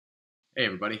Hey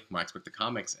everybody, Mike's with the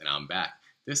Comics, and I'm back.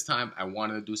 This time I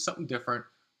wanted to do something different.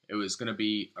 It was going to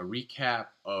be a recap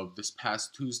of this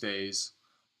past Tuesday's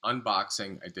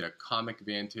unboxing. I did a Comic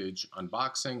Vantage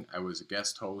unboxing. I was a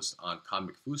guest host on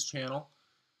Comic Foo'S channel.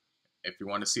 If you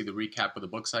want to see the recap of the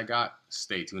books I got,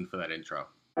 stay tuned for that intro.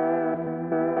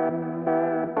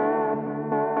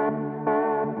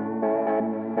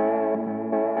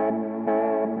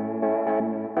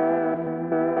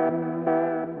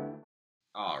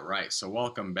 Alright, so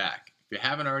welcome back. If you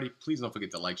haven't already, please don't forget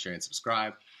to like, share, and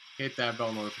subscribe. Hit that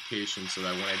bell notification so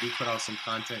that when I do put out some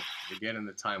content, you get in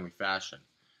the timely fashion.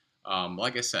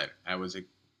 Like I said, I was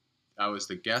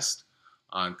the guest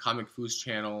on Comic Foo'S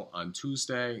channel on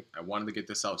Tuesday. I wanted to get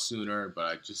this out sooner, but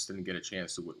I just didn't get a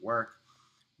chance to with work.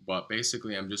 But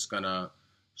basically, I'm just gonna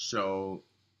show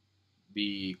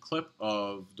the clip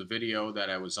of the video that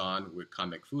I was on with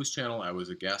Comic Foo'S channel. I was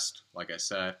a guest, like I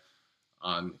said,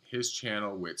 on his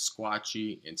channel with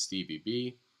Squatchy and Stevie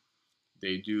B.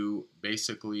 They do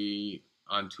basically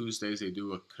on Tuesdays they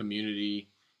do a community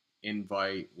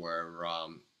invite where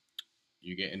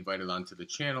you get invited onto the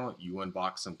channel, you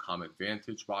unbox some Comic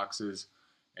Vantage boxes,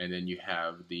 and then you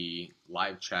have the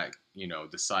live chat,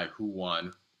 decide who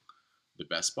won the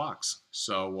best box.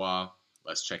 So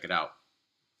let's check it out.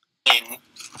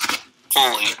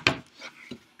 Fully.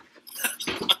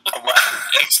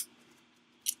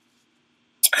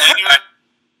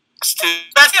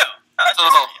 That's you.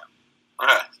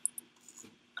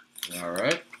 All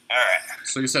right.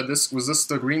 So you said this was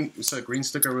the green? You said green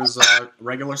sticker was a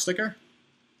regular sticker?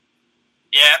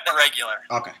 Yeah, the regular.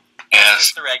 Okay. Yes.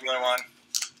 Just the regular one.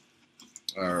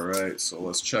 All right. So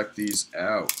let's check these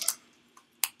out.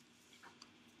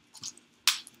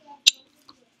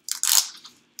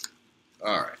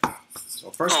 All right. So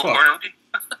first book,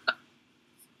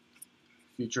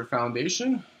 Future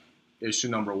Foundation, issue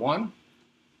number 1.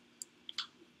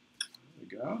 There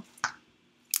we go.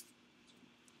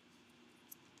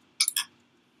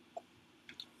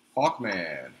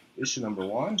 Hawkman, issue number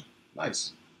 1.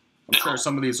 Nice. I'm sure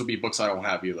some of these will be books I don't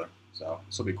have either, so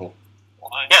this will be cool.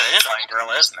 Yeah, it is Iron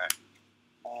Gorilla, isn't it?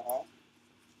 All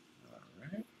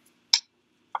right.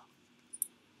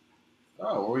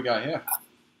 Oh, what we got here?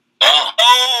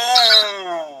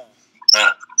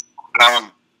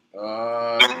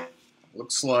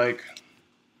 Looks like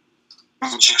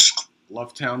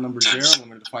Lovetown number 0,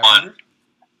 limited to 500.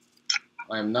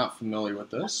 I am not familiar with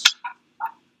this.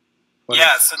 But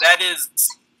yeah, so that is...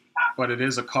 But it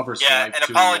is a cover swipe. Yeah, and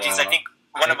apologies, I think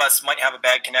one of us might have a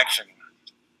bad connection.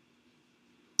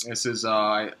 This is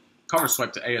cover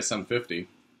swipe to ASM 50.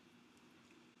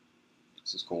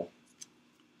 This is cool.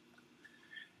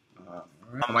 All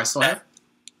right. Am I still here?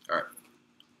 All right.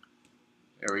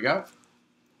 There we go.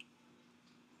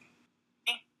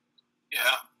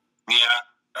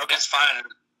 Yeah. Okay, it's fine.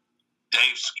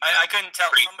 Dave's. I couldn't tell.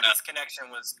 Somebody's connection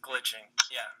was glitching.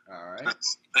 Yeah. All right. I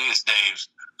think it's Dave's.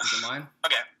 Is it mine?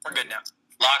 Okay, we're good now.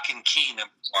 Lock and key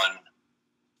number 1.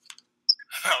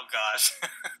 Oh gosh.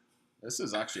 This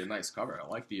is actually a nice cover. I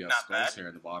like the skulls here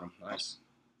at the bottom. Nice.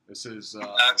 This is.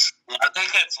 I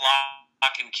think that's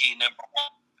lock and key number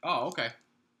 1. Oh, okay.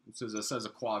 It says a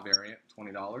quad variant,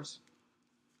 $20.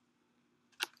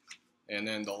 And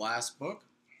then the last book.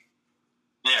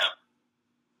 Yeah.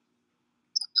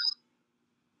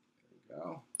 There we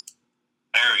go.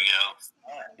 There we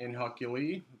go. In Hercule.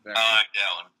 I like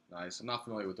that one. Nice. I'm not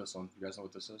familiar with this one. You guys know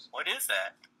what this is? What is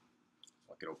that?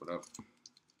 I can open it up.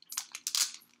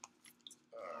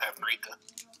 Paprika.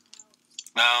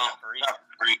 No, not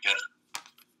paprika.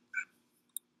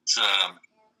 It's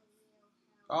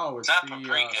oh, it's not the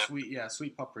paprika.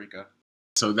 Sweet paprika.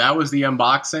 So that was the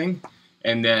unboxing,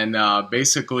 and then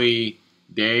basically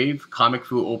Dave Comic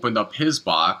Foo opened up his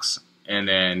box, and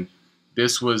then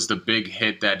this was the big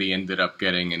hit that he ended up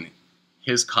getting in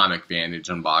his Comic Vantage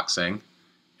unboxing.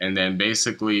 And then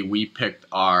basically we picked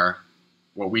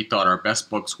what we thought our best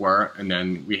books were, and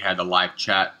then we had a live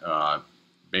chat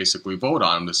basically vote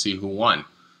on them to see who won.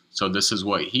 So this is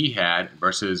what he had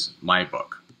versus my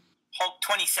book. Hulk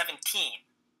 2017.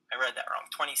 I read that wrong.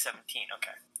 2017.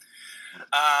 Okay.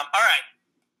 All right.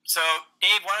 So,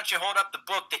 Dave, why don't you hold up the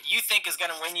book that you think is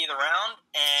going to win you the round,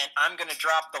 and I'm going to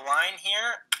drop the line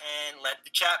here and let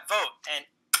the chat vote. And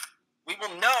we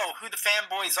will know who the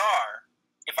fanboys are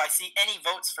if I see any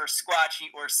votes for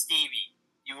Squatchy or Stevie.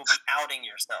 You will be outing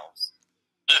yourselves.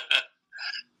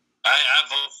 I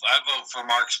vote for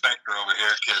Mark Spector over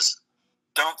here because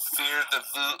don't fear the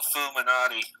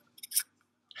Fuminati.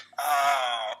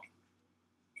 Oh,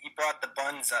 he brought the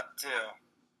buns up too.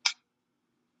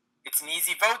 It's an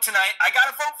easy vote tonight. I got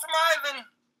to vote for Ivan.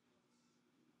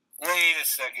 Wait a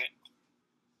second.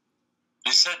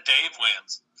 said Dave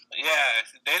wins. Yeah,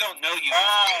 they don't know you.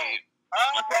 Dave.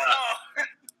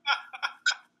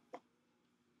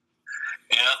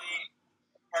 Yeah. See,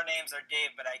 our names are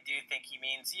Dave, but I do think he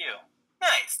means you.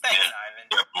 Nice. Thanks, Ivan.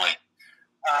 Definitely.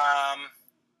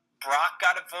 Brock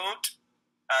got a vote.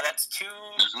 That's 2.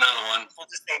 There's another one. We'll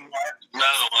just say Mark.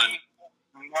 Another one.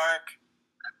 Mark.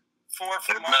 4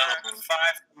 for There's Mark. another 5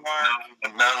 for Mark.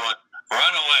 Another one.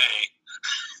 Run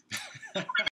away.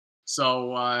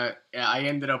 So yeah, I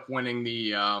ended up winning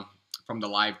the from the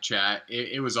live chat.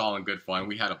 It was all in good fun.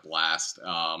 We had a blast.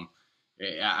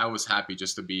 I was happy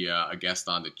just to be a guest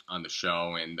on the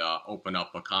show and open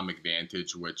up a comic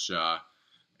Vantage, which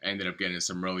ended up getting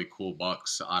some really cool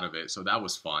bucks out of it. So that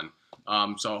was fun.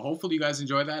 So hopefully you guys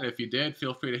enjoyed that. If you did,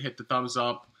 feel free to hit the thumbs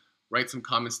up, write some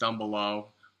comments down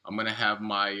below. I'm going to have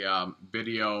my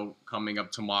video coming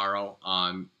up tomorrow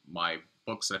on my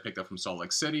books that I picked up from Salt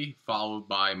Lake City, followed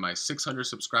by my 600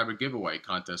 subscriber giveaway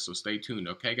contest. So stay tuned.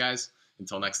 Okay, guys?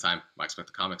 Until next time, Mike Smith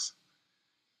the Comics.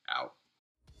 Out.